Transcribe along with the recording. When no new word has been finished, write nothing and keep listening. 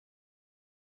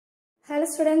Hello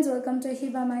students, welcome to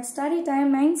Hiba Max Study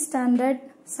Time 9th Standard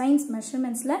Science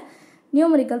Measurements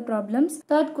Numerical Problems.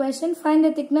 Third question, find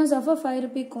the thickness of a 5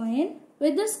 rupee coin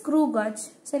with the screw gauge.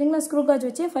 சரிங்களா screw gauge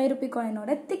வச்சு 5 rupee coin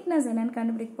ஓட thickness என்னன்னு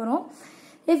கண்டுபிடிக்க போறோம்.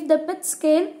 If the pith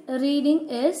scale reading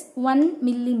is 1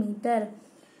 millimeter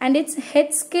and its head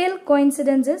scale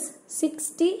coincidence is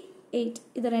 68.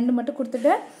 இது ரெண்டு மட்டும்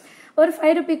கொடுத்துட்டு ஒரு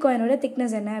 5 rupee coin ஓட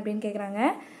thickness என்ன அப்படினு கேக்குறாங்க.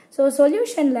 So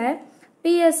solutionல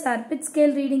PSR pith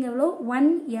scale reading எவ்வளோ 1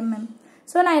 mm.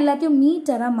 ஸோ நான் எல்லாத்தையும்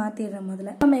மீட்டராக மாற்றிடுறேன்.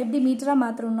 முதல்ல நம்ம எப்படி மீட்டராக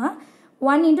மாற்றுறோம்னா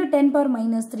 1 into 10 power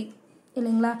minus 3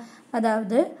 இல்லைங்களா.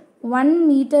 அதாவது 1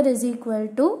 meter is equal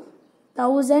to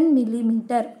 1000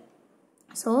 millimeter.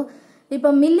 So இப்போ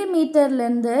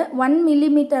மில்லிமீட்டர்லேருந்து 1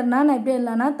 millimeterனா நான் எப்படி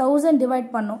இல்லைனா 1000 டிவைட்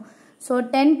பண்ணும். ஸோ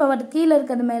 10 பவர் கீழே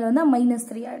இருக்கிறது மேலே வந்து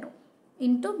 -3 ஆகிடும்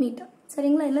இன்ட்டு மீட்டர்.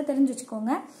 சரிங்களா, எல்லாம் தெரிஞ்சு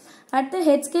வச்சுக்கோங்க. அடுத்து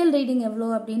ஹெட் ஸ்கேல் ரீடிங் எவ்வளோ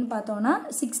அப்படின்னு பார்த்தோன்னா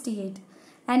 68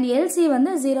 அண்ட் எல்சி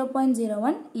வந்து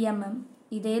 0.01 mm.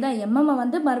 இதே தான் mm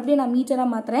வந்து மறுபடியும் நான் மீட்டராக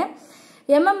மாற்றுறேன்.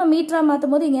 mm மீட்டராக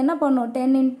மாற்றும் போது இங்கே என்ன பண்ணோம்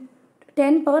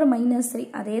 10 பவர் -3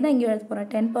 அதே தான் இங்கே எழுத போகிறேன்.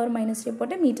 10 பவர் -3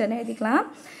 போட்டு மீட்டர்னு எழுதிக்கலாம்.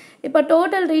 இப்போ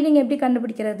டோட்டல் ரீடிங் எப்படி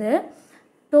கண்டுபிடிக்கிறது?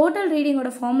 டோட்டல் ரீடிங்கோட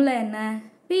ஃபார்முலா என்ன?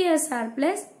 PSR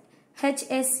plus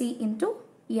HSC into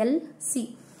LC.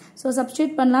 So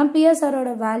substitute பண்ணலாம். PSRோட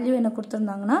வேல்யூ என்ன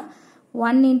கொடுத்துருந்தாங்கன்னா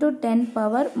 1 into 10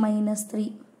 power -3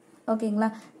 ஓகேங்களா.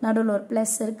 நடுவில் ஒரு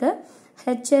ப்ளஸ் இருக்குது.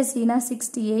 ஹெச்எஸ்சினா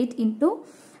 68 இன்ட்டு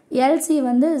எல்சி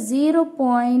வந்து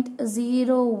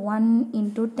 0.01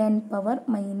 into 10 power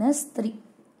 -3.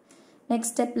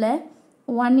 நெக்ஸ்ட் ஸ்டெப்பில்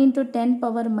 1 into 10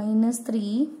 power -3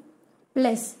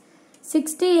 ப்ளஸ்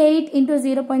 68 into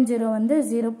 0.0 வந்து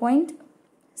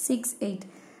 0.68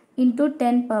 into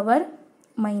 10 power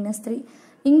 -3.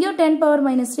 இங்கேயும் 10 power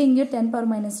 -3 இங்கேயும் 10 power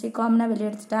 -3 காமனாக வெளியே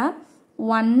எடுத்துட்டா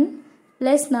 1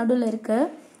 ப்ளஸ் நடுவில் இருக்குது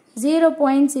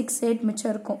 0.68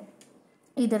 மிச்சம் இருக்கும்.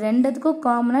 இது ரெண்டுத்துக்கும்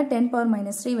காமனாக 10 power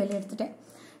 -3 வெளியே எடுத்துட்டேன்.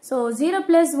 ஸோ 0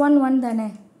 + 1 1 தானே.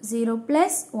 0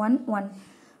 + 1 1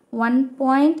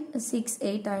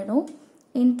 1.68 ஆகிடும்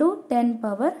இன்ட்டு 10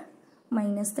 power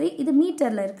 -3. இது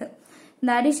மீட்டரில் இருக்குது. இந்த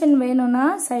அடிஷன் வேணும்னா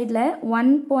சைடில்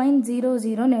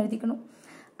 1.00ன்னு எழுதிக்கணும்.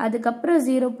 அதுக்கப்புறம்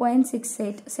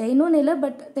 0.68 செய்யணும்னு இல்லை,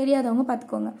 பட் தெரியாதவங்க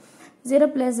பார்த்துக்கோங்க. 0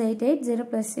 + 88 0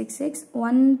 + 66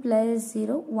 1 +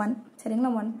 0 1 சரிங்களா.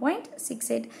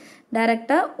 1.68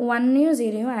 டைரெக்டாக 1யும்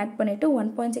 0யும் ஆட் பண்ணிவிட்டு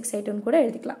 1.68ன்னு கூட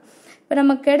எழுதிக்கலாம். இப்போ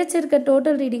நமக்கு கிடைச்சிருக்க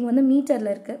டோட்டல் ரீடிங் வந்து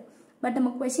மீட்டரில் இருக்குது. பட் நம்ம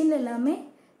கொஷினில் எல்லாமே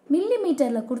மில்லி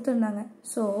மீட்டரில் கொடுத்துருந்தாங்க.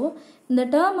 ஸோ இந்த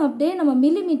டேர்ம் அப்படியே நம்ம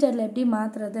மில்லி மீட்டரில் எப்படி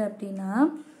மாற்றுறது அப்படின்னா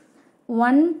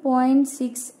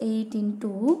 1.68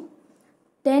 இன்ட்டு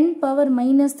 10 power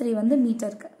 -3 வந்து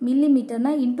மீட்டருக்கு. Milli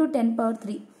மீட்டர்னா into 10 power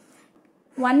 3.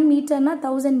 1 மீட்டர்னா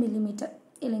 1000 millimeter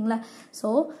இல்லைங்களா. ஸோ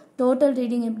டோட்டல்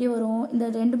ரீடிங் எப்படி வரும்? இந்த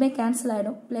ரெண்டுமே கேன்சல்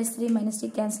ஆகிடும். +3 -3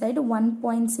 கேன்சல் ஆகிடும்.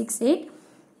 1.68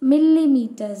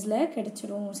 millimeters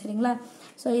கிடைச்சிடும். சரிங்களா.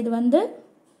 ஸோ இது வந்து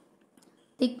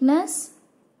திக்னஸ்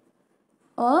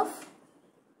ஆஃப்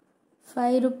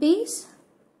 5 rupees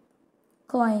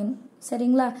காயின்.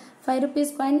 சரிங்களா. 5 rupees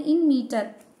காயின் இன் மீட்டர்.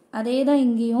 அதே தான்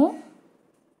இங்கேயும்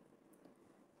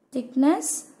thickness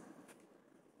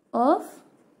of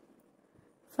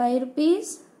 5 rupees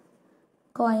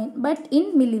coin but in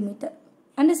millimeter.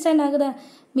 Understand ஆகுதா?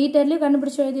 மீட்டர்லேயும்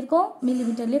கண்டுபிடிச்சி எழுதியிருக்கோம்,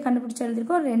 மில்லிமீட்டர்லேயும் கண்டுபிடிச்சி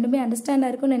எழுதியிருக்கோம். ரெண்டுமே அண்டர்ஸ்டாண்ட்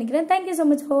ஆகிருக்கும்னு நினைக்கிறேன். தேங்க்யூ ஸோ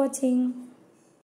மச் ஃபார் வாட்சிங்.